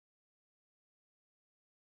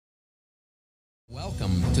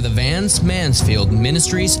Welcome to the Vance Mansfield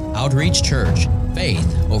Ministries Outreach Church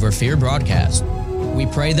Faith Over Fear broadcast. We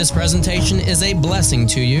pray this presentation is a blessing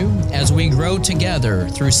to you as we grow together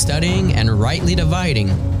through studying and rightly dividing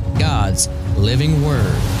God's living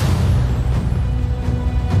Word.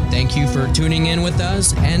 Thank you for tuning in with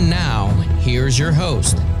us, and now, here's your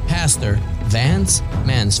host, Pastor Vance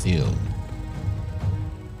Mansfield.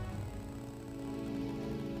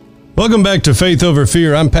 Welcome back to Faith Over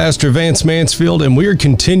Fear. I'm Pastor Vance Mansfield, and we are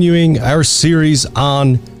continuing our series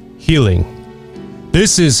on healing.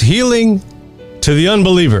 This is healing to the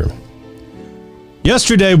unbeliever.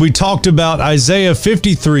 Yesterday, we talked about Isaiah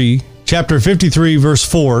 53, chapter 53, verse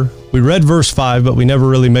 4. We read verse 5, but we never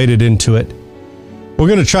really made it into it. We're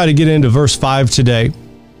going to try to get into verse 5 today,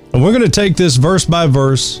 and we're going to take this verse by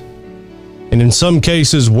verse, and in some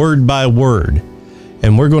cases, word by word,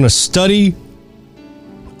 and we're going to study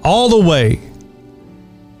all the way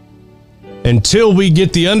until we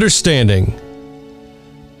get the understanding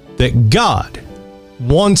that God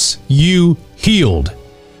wants you healed.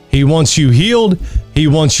 He wants you healed. He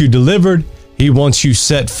wants you delivered. He wants you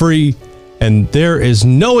set free. And there is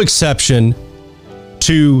no exception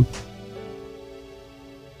to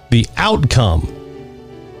the outcome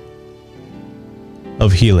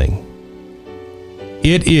of healing.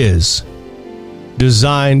 It is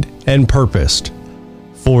designed and purposed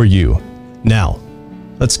for you. Now,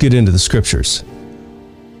 let's get into the scriptures.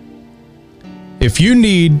 If you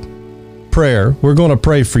need prayer, we're going to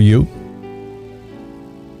pray for you.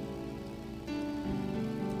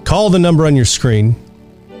 Call the number on your screen.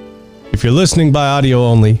 If you're listening by audio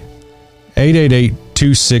only,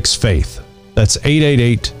 888-26-FAITH. That's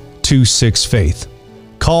 888-26-FAITH.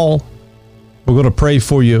 Call. We're going to pray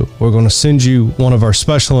for you. We're going to send you one of our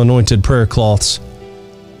special anointed prayer cloths,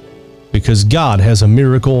 because God has a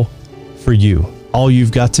miracle for you. All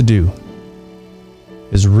you've got to do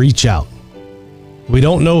is reach out. We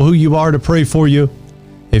don't know who you are to pray for you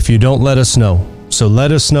if you don't let us know. So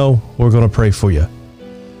let us know. We're going to pray for you.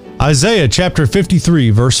 Isaiah chapter 53,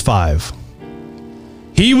 verse 5.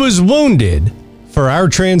 He was wounded for our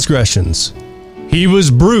transgressions. He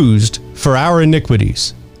was bruised for our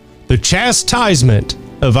iniquities. The chastisement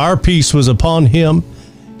of our peace was upon him,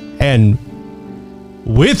 and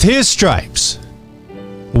with his stripes,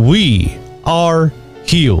 we are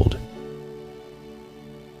healed.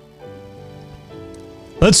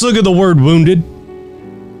 Let's look at the word wounded.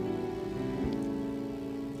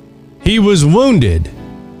 He was wounded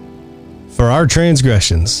for our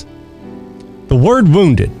transgressions. The word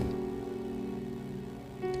wounded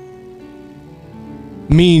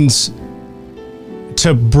means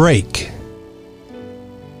to break.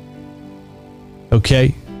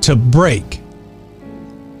 Okay? To break.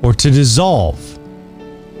 Or to dissolve.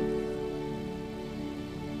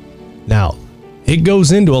 Now, it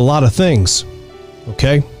goes into a lot of things,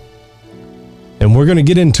 okay? And we're going to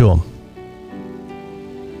get into them.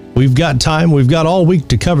 We've got time. We've got all week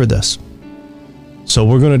to cover this. So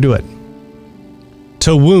we're going to do it.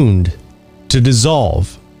 To wound, to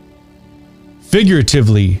dissolve.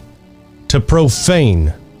 Figuratively, to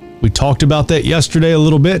profane. We talked about that yesterday a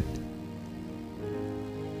little bit.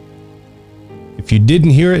 If you didn't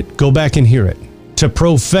hear it, go back and hear it. To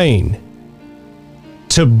profane.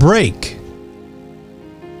 To break.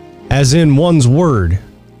 As in one's word.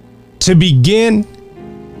 To begin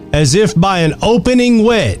as if by an opening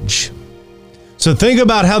wedge. So think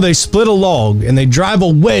about how they split a log and they drive a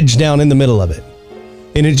wedge down in the middle of it.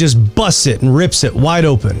 And it just busts it and rips it wide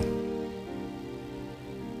open.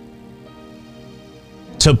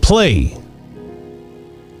 To play.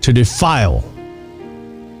 To defile.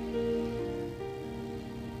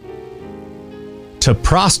 To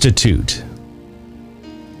prostitute,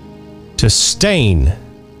 to stain,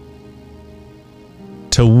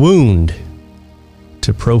 to wound,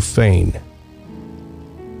 to profane.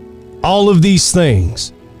 All of these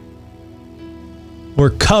things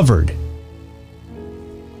were covered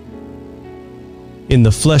in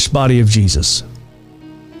the flesh body of Jesus.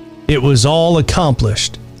 It was all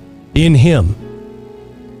accomplished in him.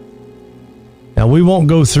 Now, we won't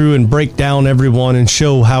go through and break down every one and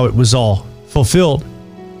show how it was all fulfilled.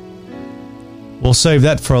 We'll save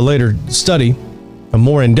that for a later study, a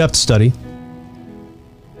more in-depth study.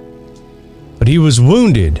 But he was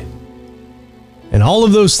wounded, and all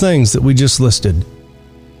of those things that we just listed,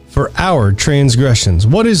 for our transgressions.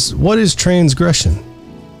 What is transgression?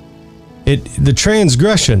 The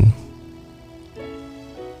transgression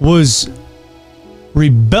was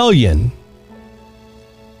rebellion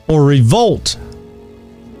or revolt,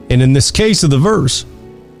 and in this case of the verse,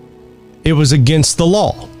 it was against the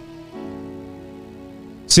law.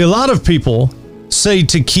 See, a lot of people say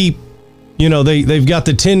to keep, they've got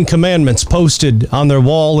the 10 commandments posted on their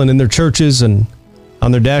wall and in their churches and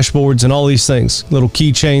on their dashboards and all these things, little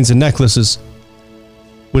keychains and necklaces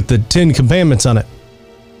with the 10 commandments on it.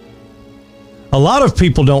 A lot of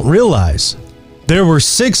people don't realize there were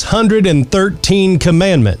 613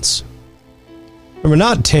 commandments. There were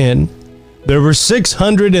not 10, there were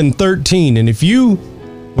 613. And if you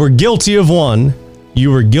were guilty of one,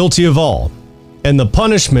 you were guilty of all. And the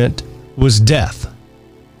punishment was death.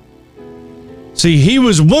 See, he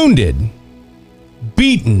was wounded,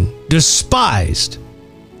 beaten, despised,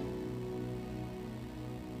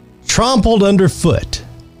 trampled underfoot,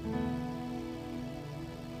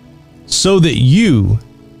 so that you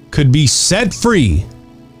could be set free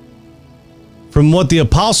from what the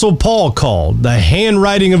Apostle Paul called the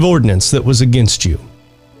handwriting of ordinance that was against you,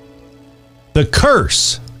 the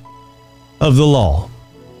curse of the law.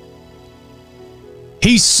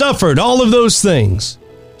 He suffered all of those things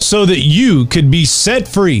so that you could be set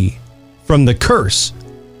free from the curse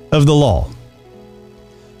of the law.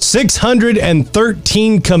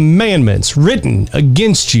 613 commandments written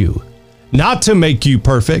against you, not to make you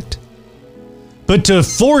perfect, but to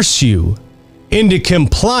force you into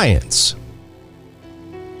compliance.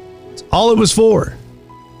 That's all it was for.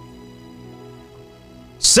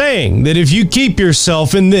 Saying that if you keep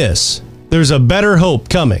yourself in this, there's a better hope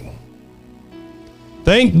coming.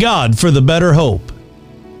 Thank God for the better hope.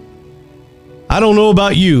 I don't know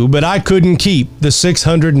about you, but I couldn't keep the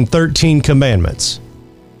 613 commandments.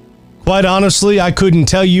 Quite honestly, I couldn't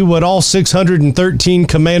tell you what all 613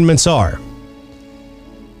 commandments are.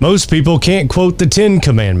 Most people can't quote the 10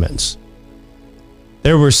 commandments.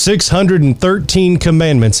 There were 613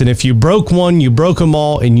 commandments, and if you broke one, you broke them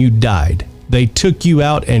all, and you died. They took you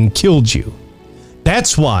out and killed you.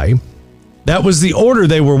 That's why that was the order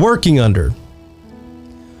they were working under.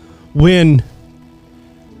 When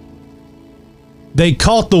they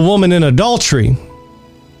caught the woman in adultery,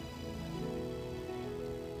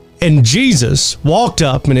 and Jesus walked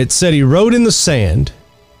up, and it said he wrote in the sand,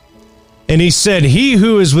 and he said, "He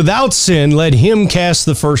who is without sin, let him cast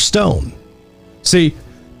the first stone." See,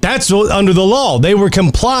 that's under the law. They were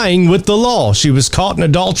complying with the law. She was caught in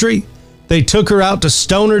adultery. They took her out to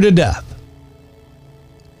stone her to death.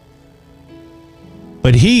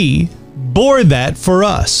 But he bore that for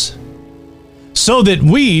us, so that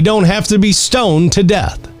we don't have to be stoned to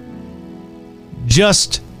death,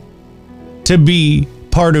 just to be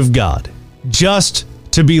part of God, just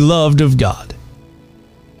to be loved of God.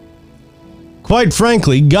 Quite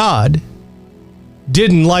frankly, God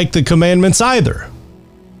didn't like the commandments either.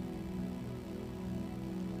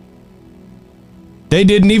 They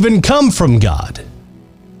didn't even come from God.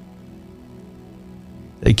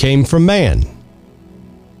 They came from man.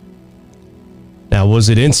 Now, was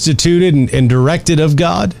it instituted and directed of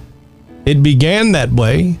God? It began that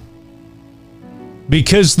way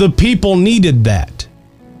because the people needed that.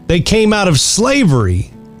 They came out of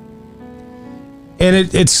slavery. And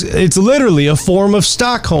it's literally a form of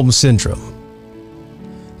Stockholm Syndrome.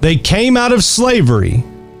 They came out of slavery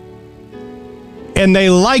and they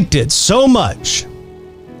liked it so much,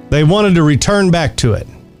 they wanted to return back to it.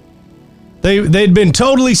 They'd been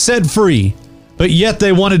totally set free, but yet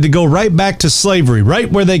they wanted to go right back to slavery,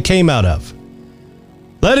 right where they came out of.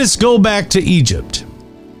 Let us go back to Egypt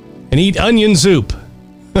and eat onion soup.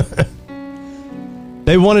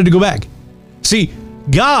 They wanted to go back. See,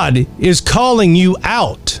 God is calling you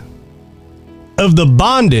out of the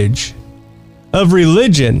bondage of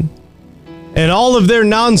religion and all of their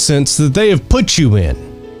nonsense that they have put you in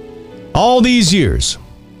all these years,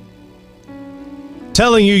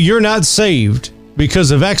 telling you you're not saved because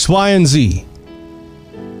of X, Y, and Z.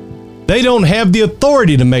 They don't have the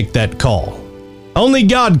authority to make that call. Only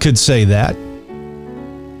God could say that.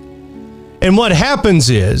 And what happens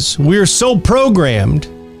is we're so programmed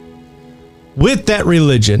with that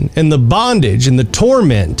religion and the bondage and the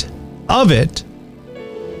torment of it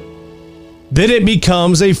that it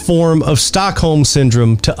becomes a form of Stockholm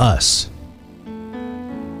Syndrome to us.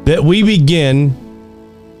 That we begin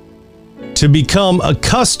to become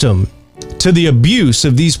accustomed to the abuse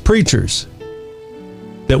of these preachers.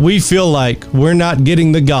 That we feel like we're not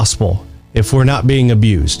getting the gospel if we're not being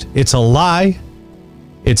abused. It's a lie.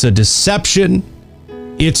 It's a deception.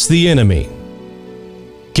 It's the enemy.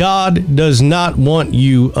 God does not want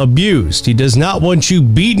you abused. He does not want you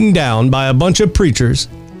beaten down by a bunch of preachers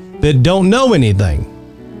that don't know anything.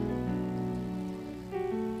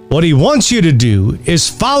 What he wants you to do is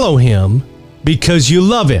follow him because you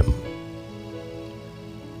love him.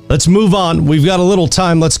 Let's move on. We've got a little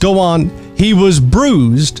time. Let's go on. He was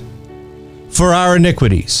bruised for our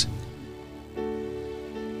iniquities.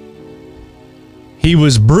 He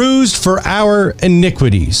was bruised for our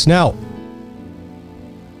iniquities. Now,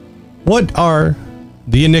 what are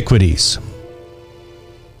the iniquities?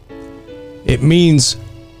 It means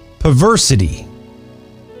perversity,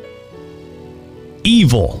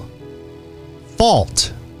 evil,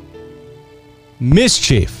 fault,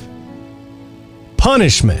 mischief,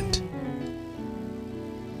 punishment.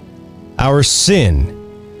 Our sin.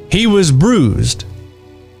 He was bruised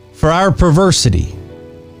for our perversity.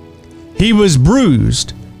 He was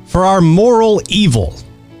bruised for our moral evil.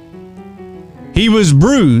 He was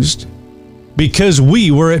bruised because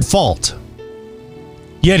we were at fault.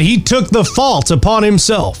 Yet he took the fault upon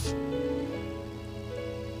himself.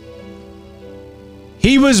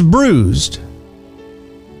 He was bruised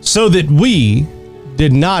so that we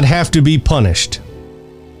did not have to be punished.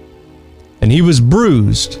 And he was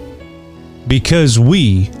bruised because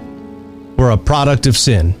we were a product of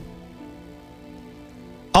sin.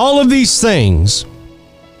 All of these things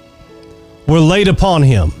were laid upon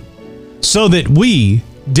him so that we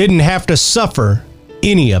didn't have to suffer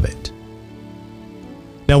any of it.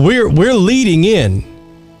 Now we're leading in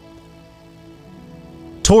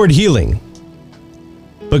toward healing.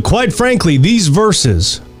 But quite frankly, these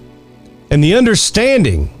verses and the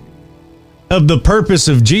understanding of the purpose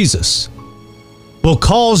of Jesus will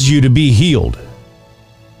cause you to be healed.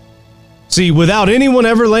 See, without anyone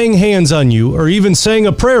ever laying hands on you or even saying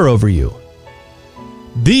a prayer over you,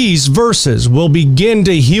 these verses will begin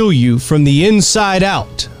to heal you from the inside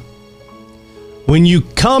out. When you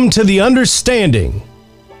come to the understanding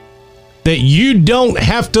that you don't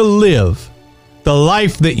have to live the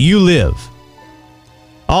life that you live,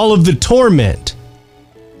 all of the torment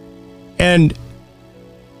and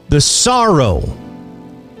the sorrow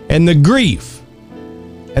and the grief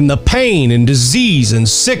and the pain and disease and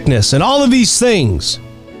sickness and all of these things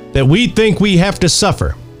that we think we have to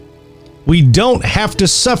suffer. We don't have to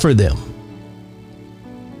suffer them.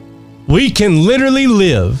 We can literally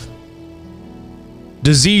live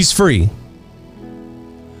disease-free.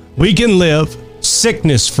 We can live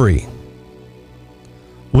sickness-free.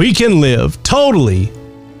 We can live totally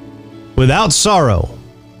without sorrow,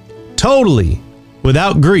 totally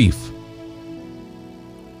without grief.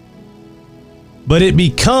 But it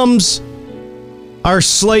becomes our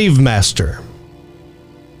slave master,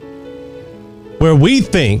 where we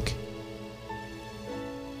think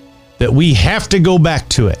that we have to go back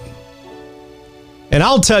to it. And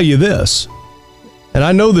I'll tell you this, and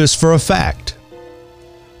I know this for a fact.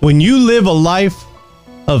 When you live a life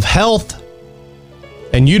of health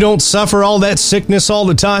and you don't suffer all that sickness all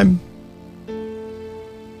the time,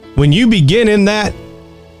 when you begin in that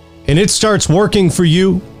and it starts working for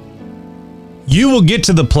you, you will get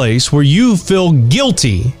to the place where you feel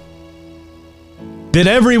guilty that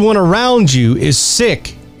everyone around you is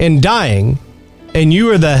sick and dying, and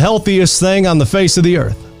you are the healthiest thing on the face of the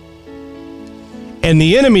earth. And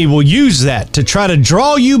the enemy will use that to try to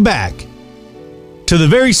draw you back to the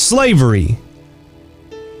very slavery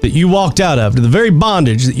that you walked out of, to the very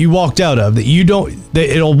bondage that you walked out of, that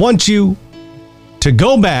it'll want you to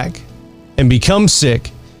go back and become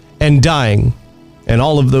sick and dying and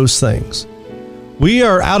all of those things. We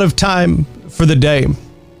are out of time for the day.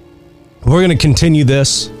 We're going to continue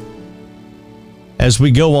this as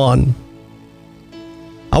we go on.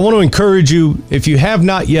 I want to encourage you, if you have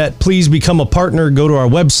not yet, please become a partner. Go to our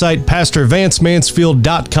website,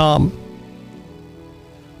 PastorVanceMansfield.com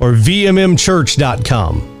or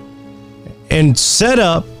VMMChurch.com, and set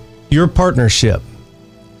up your partnership.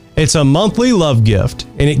 It's a monthly love gift,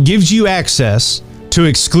 and it gives you access to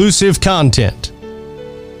exclusive content.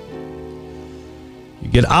 You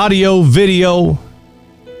get audio, video,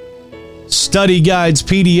 study guides,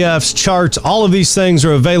 PDFs, charts. All of these things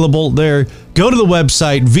are available there. Go to the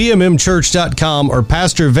website, VMMChurch.com or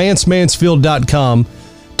PastorVanceMansfield.com,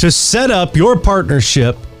 to set up your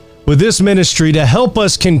partnership with this ministry to help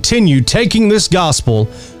us continue taking this gospel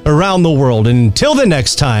around the world. And until the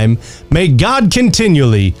next time, may God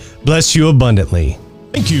continually bless you abundantly.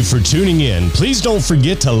 Thank you for tuning in. Please don't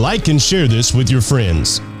forget to like and share this with your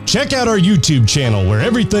friends. Check out our YouTube channel where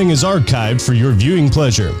everything is archived for your viewing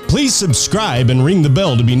pleasure. Please subscribe and ring the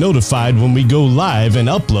bell to be notified when we go live and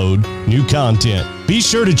upload new content. Be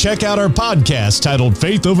sure to check out our podcast titled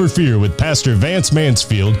Faith Over Fear with Pastor Vance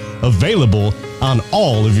Mansfield, available on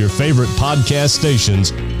all of your favorite podcast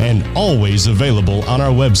stations and always available on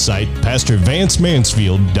our website,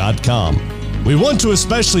 PastorVanceMansfield.com. We want to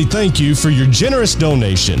especially thank you for your generous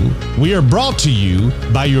donation. We are brought to you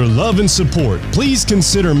by your love and support. Please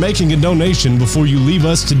consider making a donation before you leave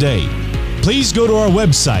us today. Please go to our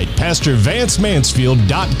website,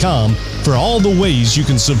 PastorVanceMansfield.com, for all the ways you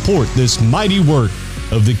can support this mighty work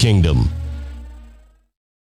of the kingdom.